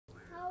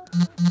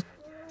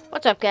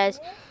What's up, guys?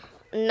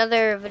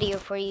 Another video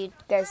for you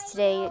guys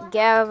today.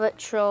 Gav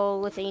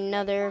Troll with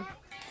another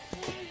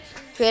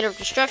creative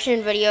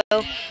destruction video.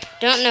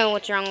 Don't know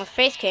what's wrong with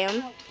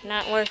Facecam.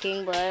 Not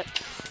working, but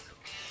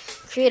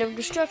creative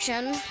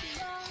destruction.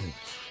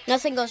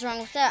 Nothing goes wrong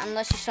with that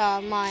unless you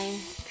saw my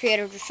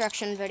creative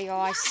destruction video.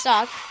 I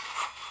suck.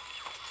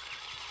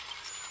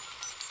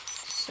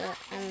 So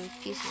I'm a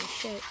piece of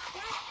shit.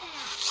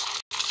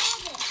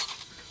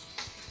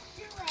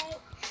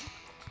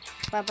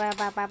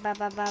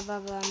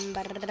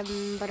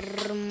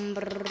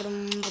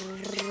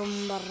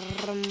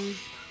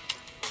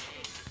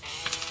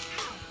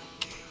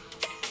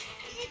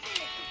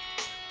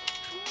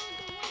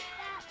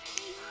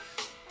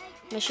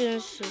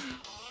 Missions.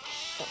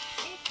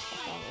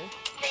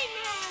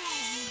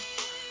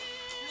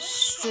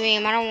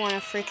 Stream. I don't want to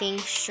freaking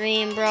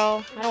stream,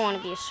 bro. I don't want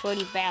to be a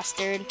sweaty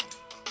bastard.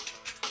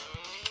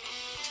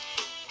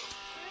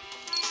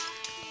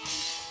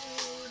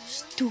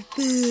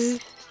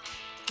 Stupid.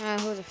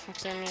 Who the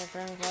fuck's that me at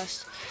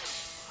breakfast?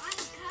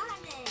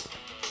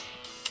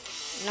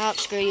 Nope,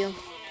 screw you.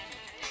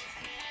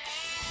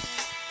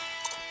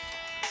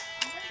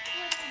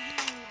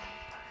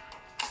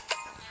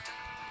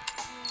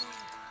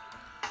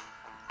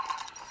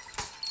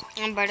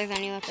 I'm better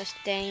than you at this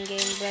dang game,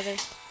 brother.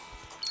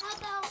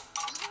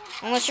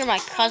 Unless you're my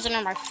cousin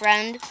or my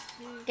friend.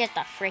 Get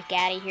the frick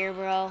out of here,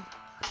 bro.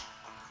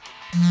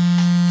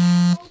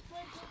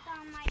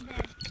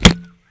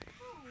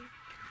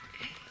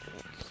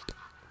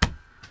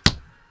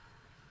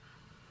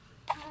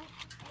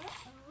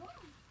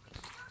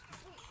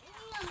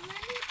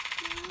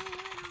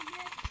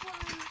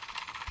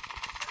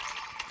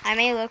 I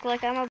may look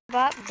like I'm a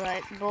bot,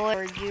 but boy,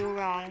 are you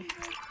wrong.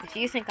 If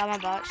you think I'm a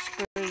bot,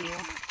 screw you.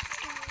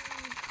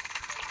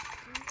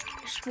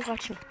 Just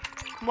watch me.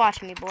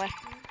 Watch me, boy.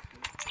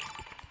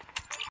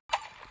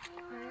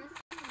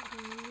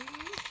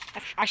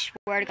 I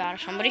swear to God,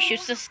 if somebody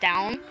shoots this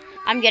down,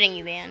 I'm getting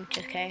you banned,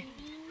 okay?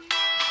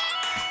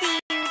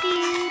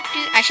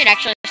 I should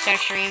actually start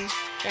stream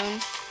soon.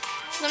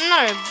 I'm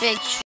not a big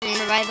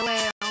streamer, by the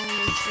way. I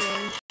only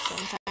stream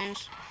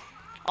sometimes.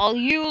 Oh,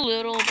 you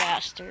little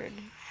bastard.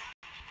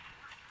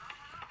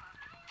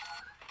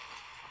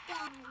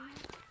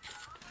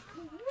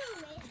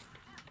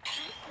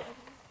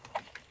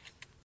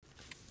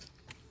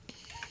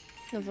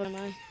 What am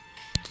I?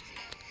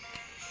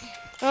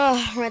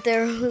 Oh, right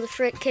there. Who the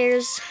frick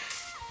cares?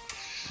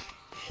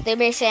 They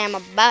may say I'm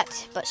a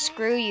bot, but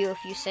screw you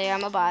if you say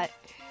I'm a bot.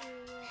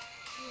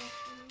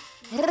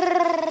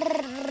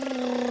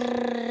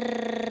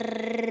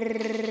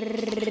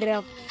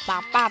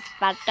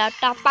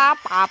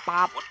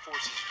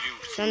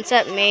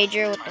 Sunset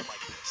Major with the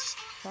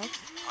fuck?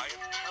 I am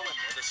telling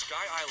you, the Sky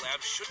Eye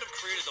Lab shouldn't have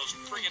created those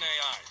friggin'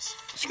 AIs.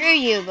 Screw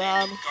you,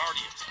 Bob.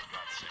 Guardians, for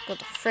God's sake. Get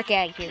the frick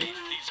out of here.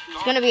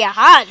 It's gonna be a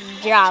hot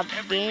job,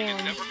 damn.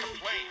 Never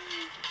complain.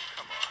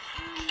 Come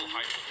on, we'll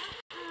hide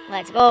it.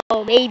 Let's go,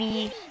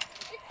 baby.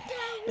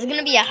 It's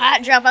gonna be a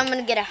hot drop. I'm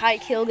gonna get a high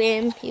kill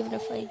game, even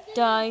if I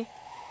die.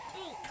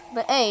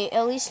 But hey,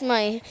 at least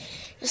my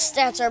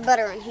stats are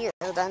better in here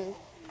than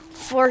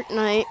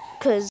Fortnite,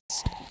 cause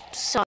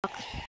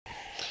suck.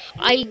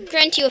 I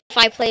grant you, if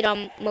I played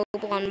on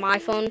mobile on my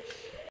phone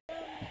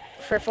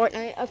for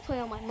Fortnite, I play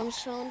on my mom's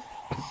phone.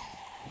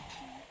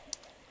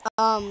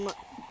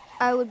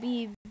 I would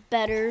be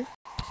better.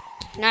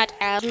 Not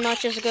as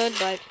much as good,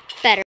 but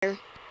better. I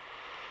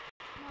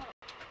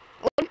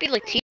wouldn't be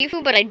like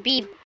Tifu, but I'd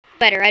be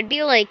better. I'd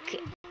be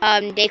like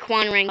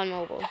Daquan Rank on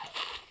mobile.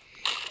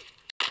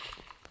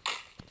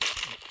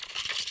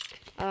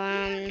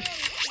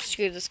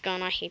 Screw this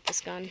gun. I hate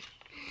this gun.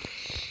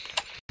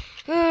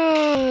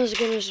 Oh, this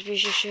gun is a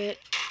piece of shit.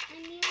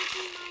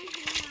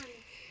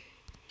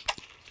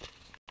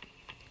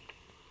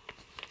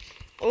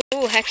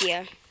 Oh, heck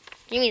yeah.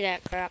 Give me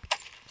that crap.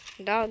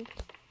 Dog.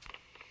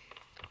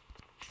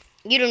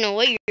 You don't know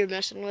what you're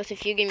messing with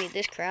if you give me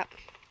this crap.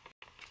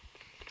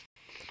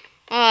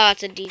 Oh,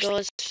 it's a deagle.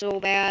 It's so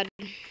bad.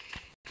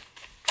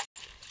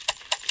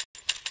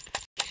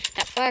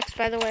 That flex,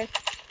 by the way.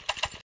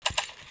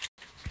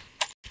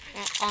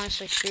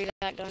 Honestly, screw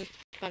that gun.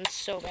 Gun's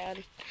so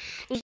bad.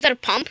 Was that a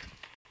pump?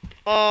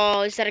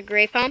 Oh, is that a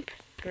gray pump?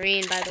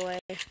 Green, by the way.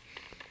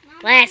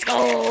 Let's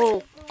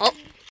go! Oh.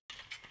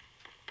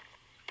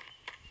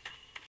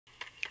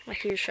 I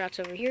hear shots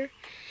over here.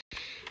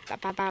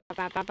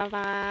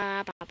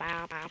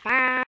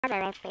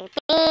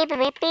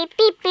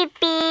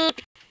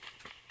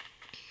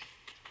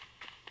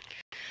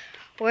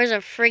 Where's a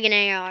friggin'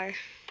 AR?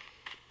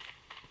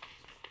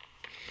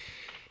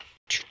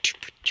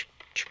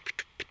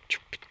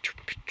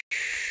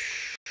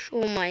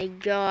 Oh my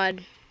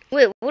god.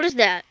 Wait, what is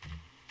that?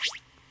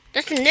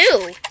 That's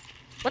new!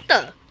 What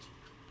the?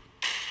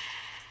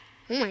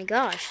 Oh my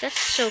gosh, that's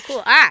so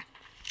cool. Ah!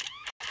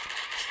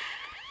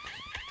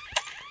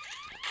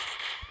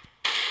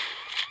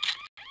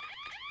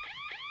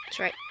 That's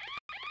right.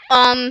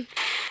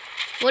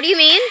 What do you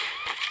mean?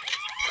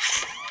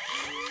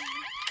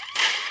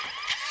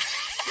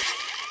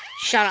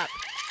 Shut up.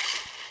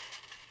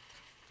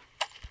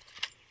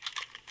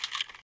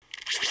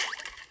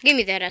 Give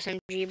me that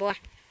SMG, boy.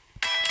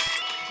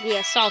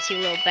 Yeah, salty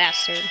little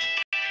bastard.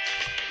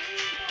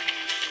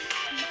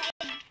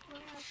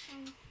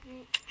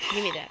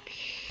 Give me that.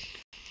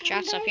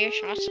 Shots up here,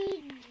 shots.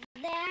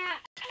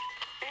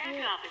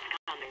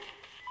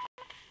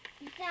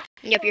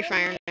 Yep, you're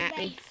firing at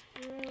me.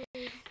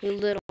 You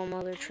little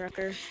mother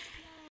trucker.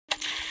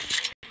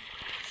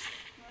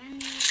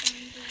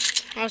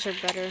 Those are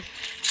better.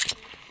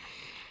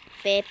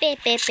 Why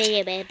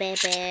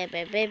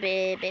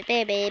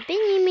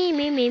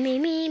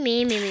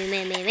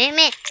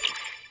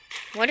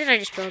did I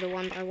just build it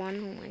one by one?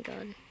 Oh my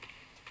god.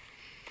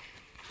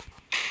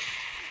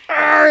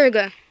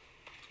 Arrgh!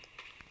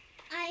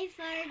 I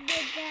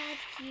forget that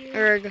you.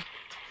 Arrgh.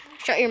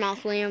 Shut your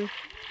mouth, Liam.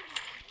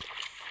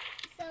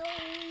 So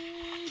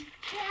we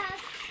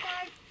just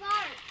start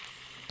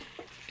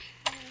farts.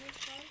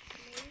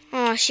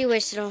 Oh, she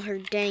wasted all her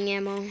dang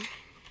ammo.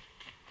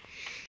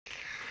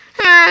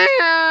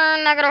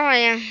 I'm not gonna hurt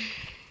you.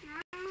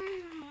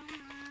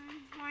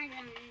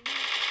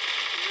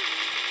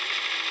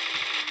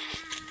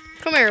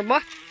 Come here, boy.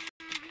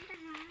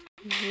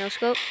 No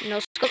scope, no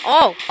scope.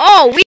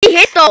 Oh, we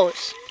hit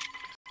those.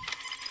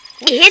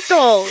 We hit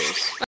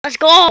those. Let's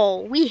go.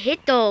 We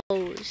hit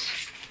those.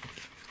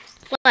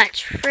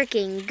 Let's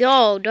freaking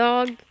go,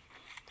 dog.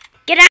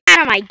 Get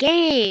out of my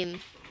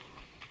game.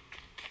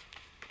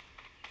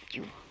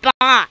 You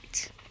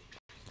bot.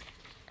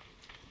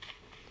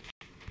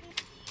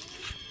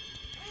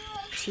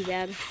 See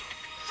that?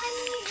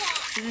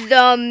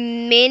 The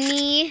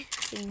mini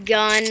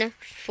gun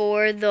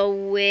for the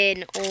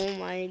win. Oh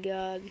my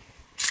god.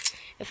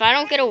 If I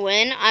don't get a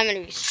win, I'm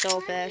gonna be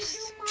so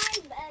pissed.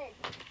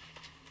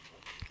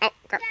 Oh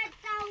crap.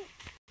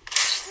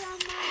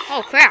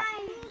 Oh crap.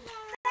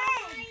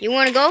 You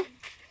wanna go?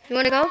 You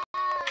wanna go?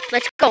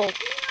 Let's go.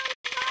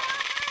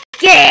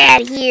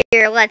 Get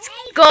here. Let's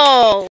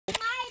go.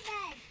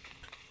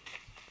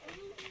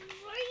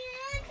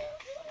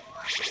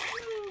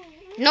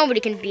 Nobody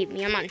can beat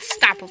me. I'm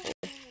unstoppable.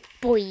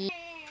 Boy.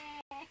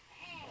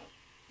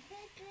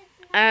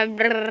 Is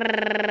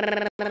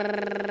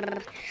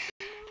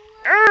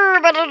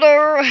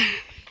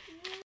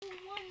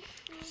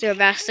there a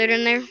bastard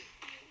in there?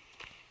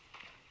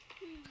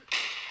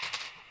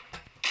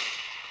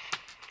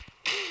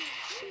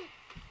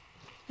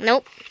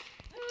 Nope.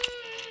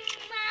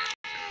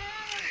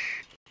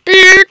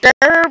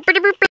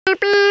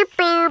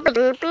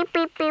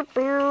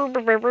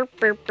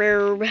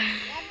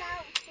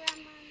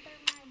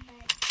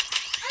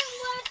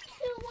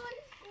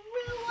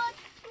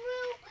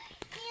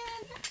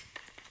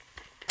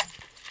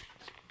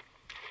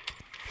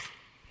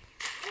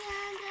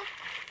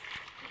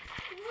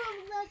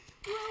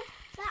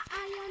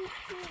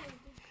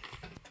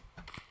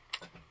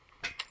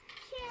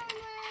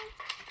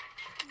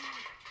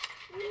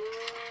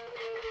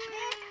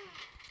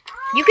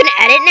 You can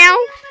edit now?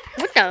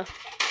 What the?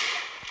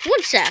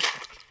 One sec.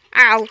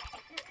 Ow.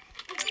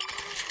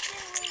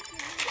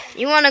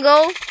 You wanna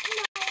go?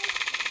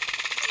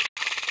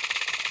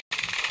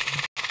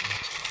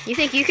 You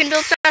think you can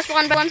build fast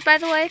one-by-ones, by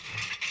the way?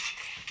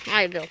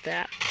 I built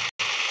that.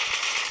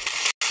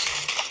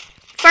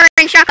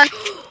 Firing shotgun.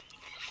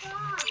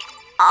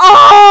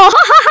 Oh!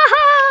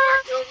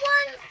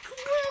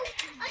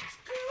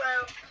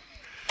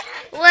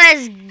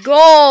 Let's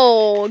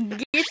go!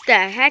 Get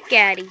the heck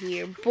out of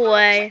here,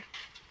 boy.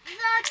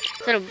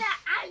 I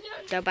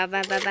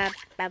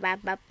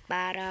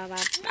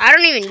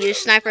don't even use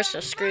snipers, so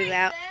screw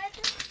that.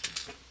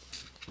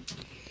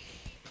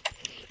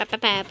 Let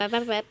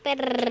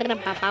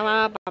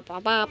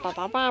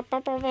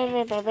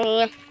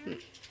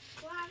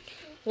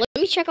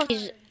me check out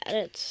these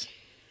edits.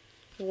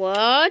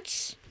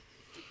 What?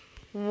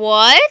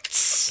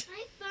 What?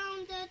 I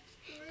found that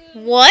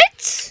screw.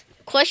 What?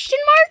 Question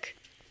mark?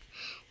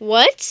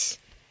 What?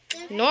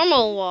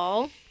 Normal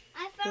wall.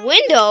 I found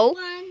Window?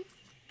 this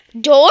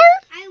one. Door?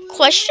 I will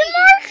Question read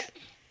mark?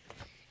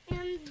 it,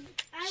 and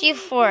I See will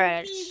four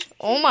read edits. it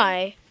Oh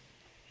my.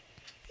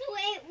 So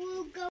it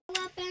will go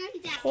up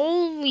and down.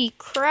 Holy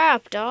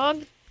crap,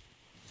 dog.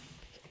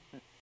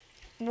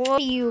 What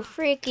do you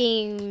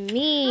freaking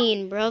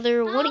mean,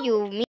 brother? What do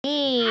you mean?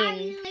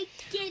 I like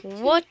it to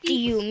What do be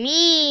you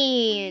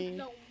mean?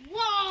 the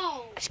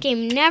wall. This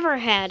game never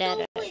had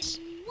So edits.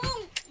 it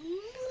won't move.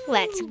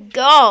 Let's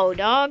go,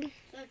 dog.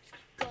 Let's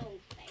go,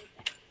 baby.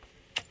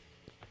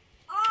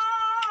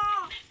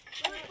 Oh,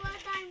 look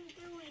what I'm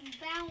doing,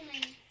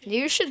 bouncing.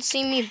 You should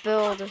see me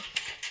build.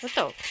 What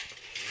the?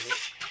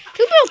 Who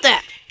built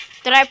that?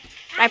 Did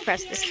I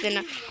pressed this, didn't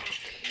I?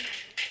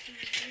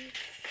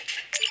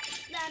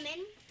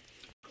 Lemon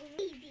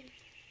squeezy.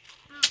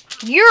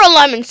 You're a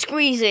lemon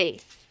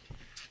squeezy.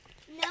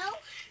 No,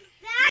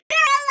 that's a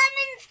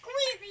lemon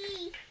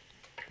squeezy.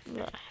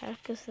 The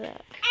heck is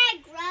that?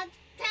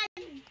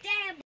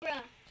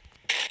 Abracadabra.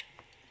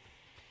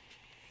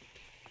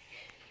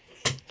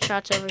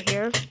 Shots over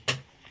here.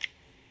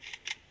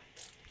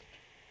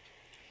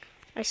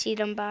 I see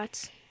them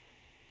bots.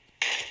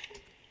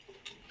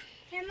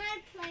 Can I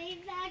play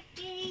that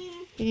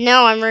game?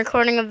 No, I'm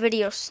recording a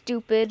video,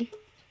 stupid.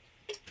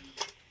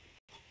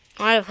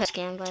 I have a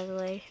scan, by the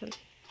way.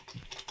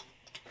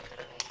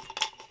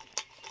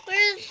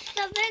 Where's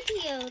the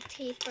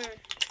videotaper?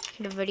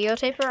 The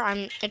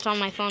videotaper? It's on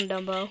my phone,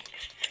 Dumbo.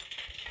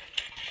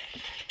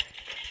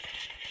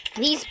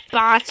 These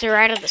bots are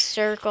out of the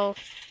circle.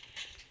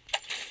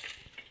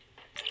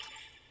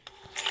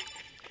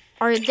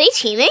 Are they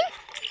teaming?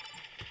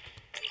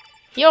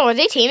 Yo, are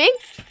they teaming?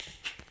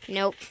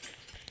 Nope.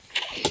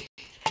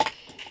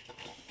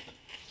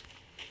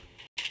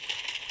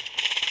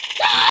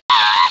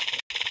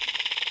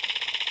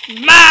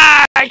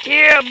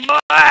 Mikey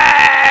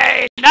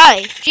boy!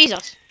 Die!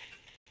 Jesus.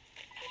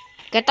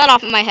 Get that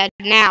off of my head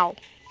now.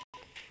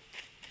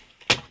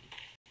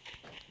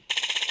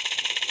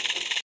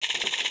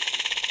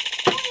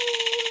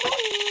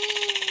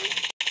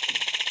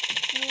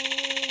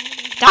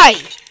 Die!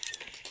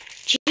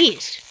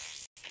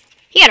 Jeez.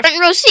 He had a front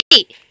row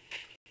seat.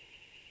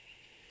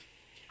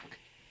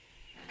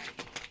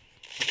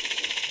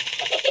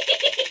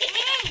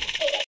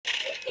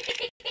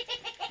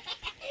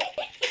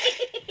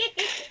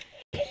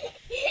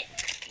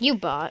 You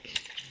bot.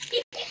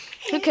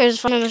 Who cares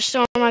if I'm in a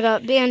storm? I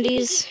got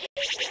bandies.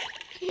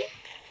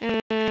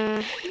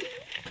 Didn't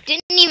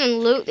even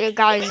loot their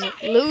guys.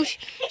 Loot.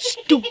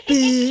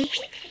 Stupid.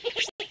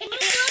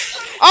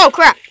 Oh,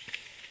 crap.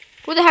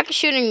 Who the heck is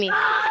shooting me?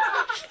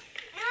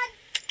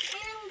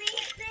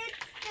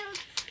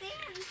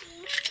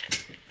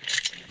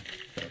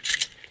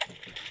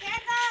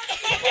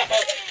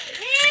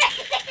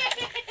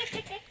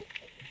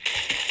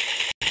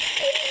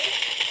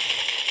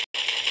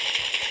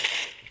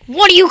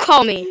 What do you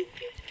call me?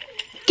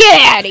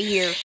 Get out of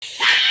here.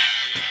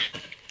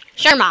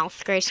 Shut your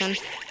mouth, Grayson.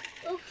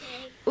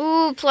 Okay.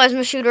 Ooh,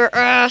 plasma shooter.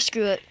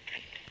 Screw it.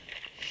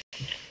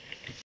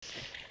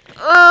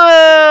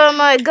 Oh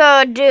my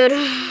god, dude.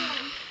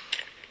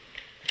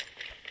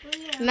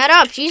 Met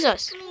up,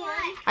 Jesus.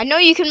 I know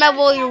you can met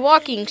while you're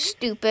walking,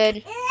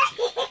 stupid.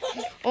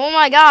 Oh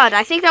my god,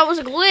 I think that was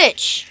a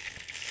glitch.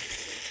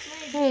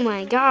 Oh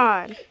my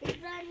god.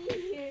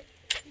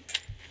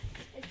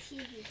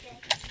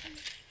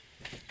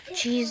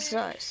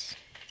 Jesus.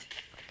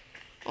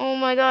 Oh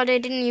my god, I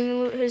didn't even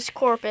loot his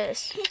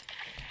corpus.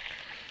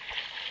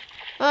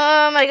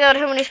 Oh my god,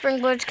 how many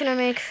springboards can I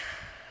make?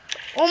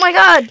 Oh my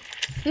god!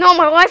 No,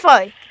 my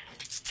Wi-Fi!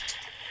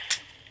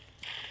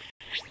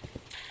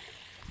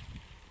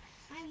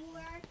 I'm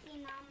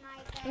working on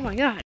my bed. Oh my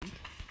god.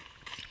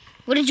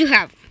 What did you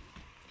have?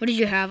 What did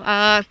you have?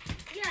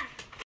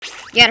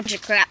 Yeah, a bunch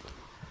of crap.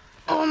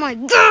 Oh my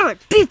god!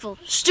 People!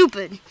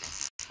 Stupid!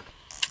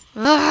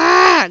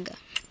 Ugh.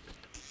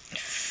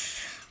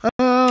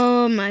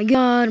 Oh my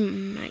god,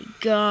 my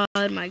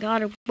god, my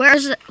god.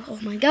 Where's it? Oh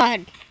my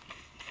god.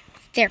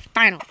 There,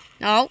 final.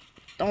 No.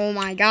 Oh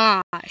my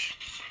gosh.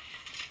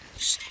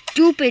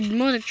 Stupid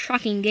mother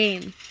trucking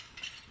game.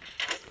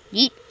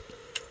 Yeet.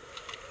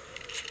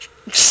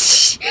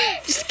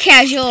 Just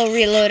casual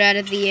reload out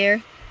of the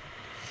air.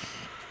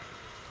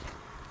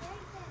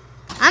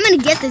 I'm gonna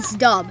get this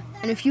dub.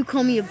 And if you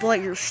call me a bot,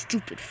 you're a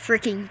stupid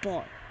freaking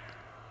bot.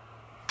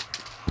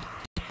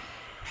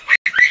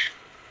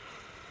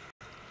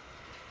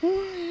 What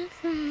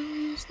if I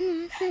was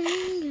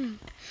nothing,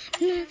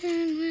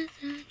 nothing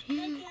without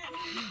you?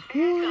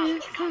 What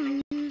if I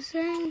was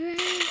angry,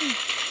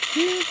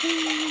 nothing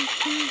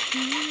without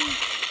you?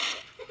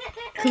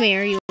 Come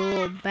here, you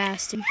little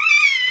bastard.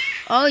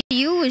 Oh,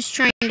 you was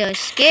trying to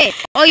escape.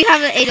 Oh, you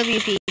have an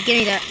AWP. Give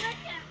me that.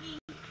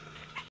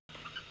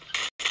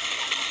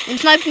 I'm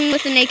sniping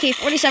with an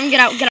AK-47.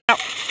 Get out, get out.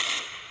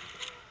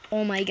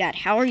 Oh my god,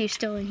 how are you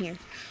still in here?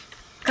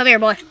 Come here,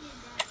 boy.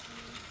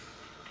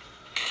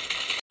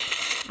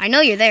 I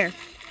know you're there.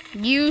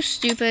 You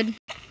stupid.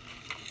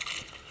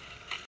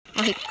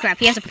 Oh, hey, crap.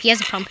 He has a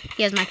pump.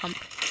 He has my pump.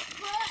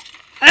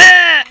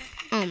 Ah!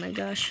 Oh my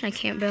gosh, I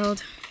can't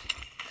build.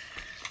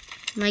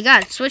 Oh my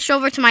god, switched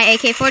over to my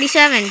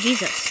AK-47.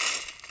 Jesus.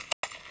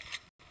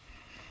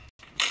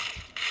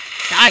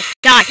 Die,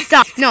 die,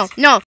 die. No,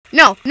 no,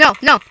 no, no,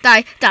 no.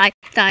 Die, die,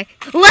 die.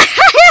 You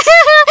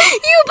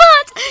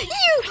bot!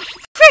 You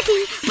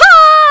freaking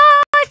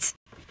bot!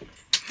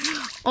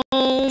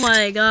 Oh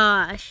my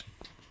gosh.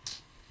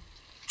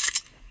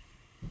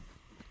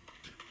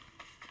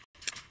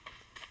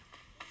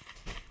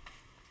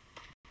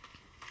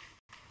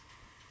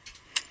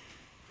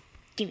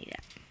 Give me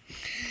that.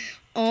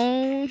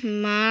 Oh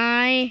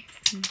my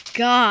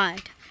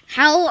god.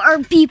 How are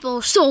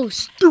people so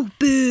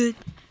stupid?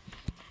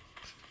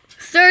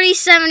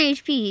 37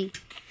 HP.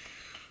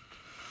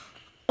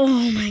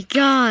 Oh my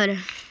god.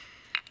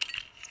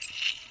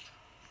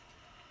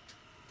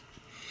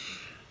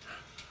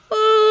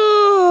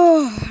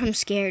 Oh, I'm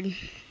scared.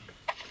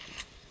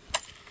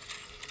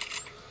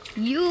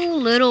 You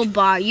little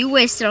bot. You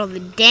wasted all the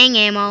dang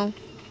ammo.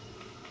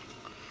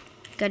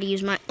 Gotta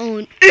use my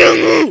own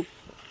ammo.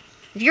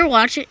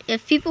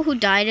 If people who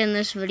died in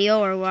this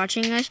video are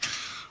watching this,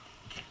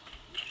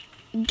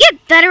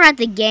 get better at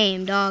the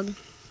game, dog.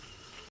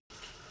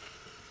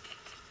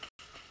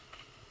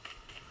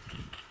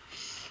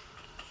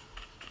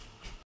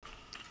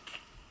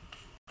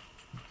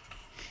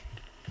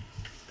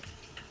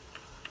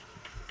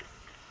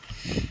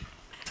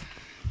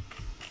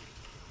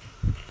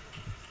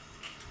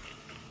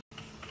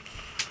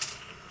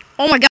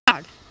 Oh my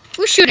god.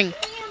 Who's shooting?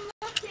 Liam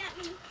looked at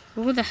me.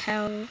 Who the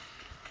hell?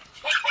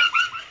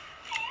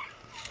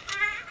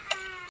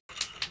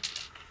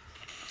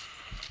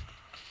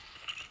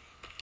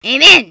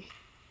 Amen.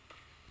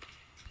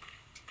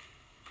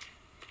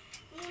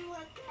 Liam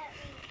looked at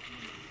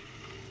me.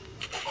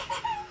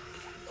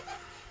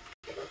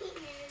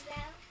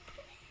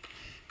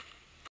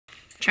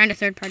 Trying to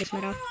third party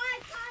Smith off. Oh, I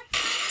got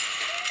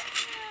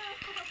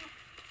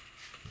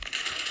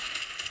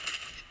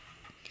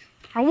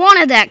I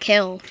wanted that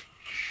kill.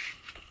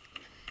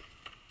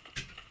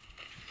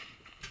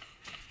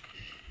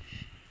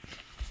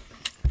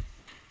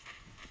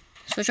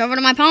 Switch over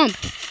to my pump.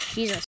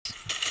 Jesus.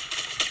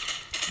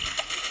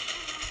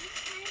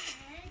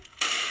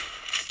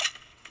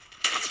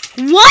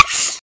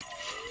 What?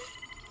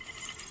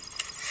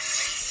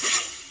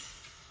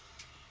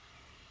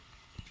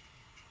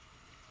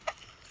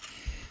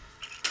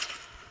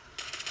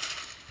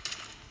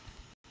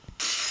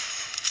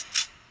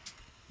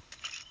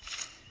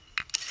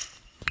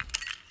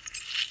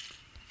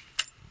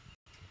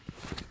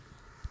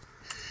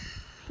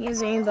 He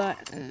has aimbot.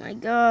 Oh my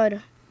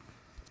god.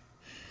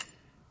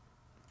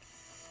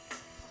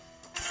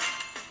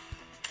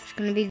 It's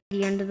gonna be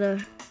the end of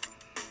the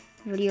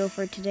video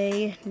for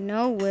today.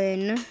 No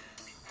win.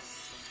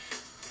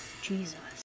 Jesus.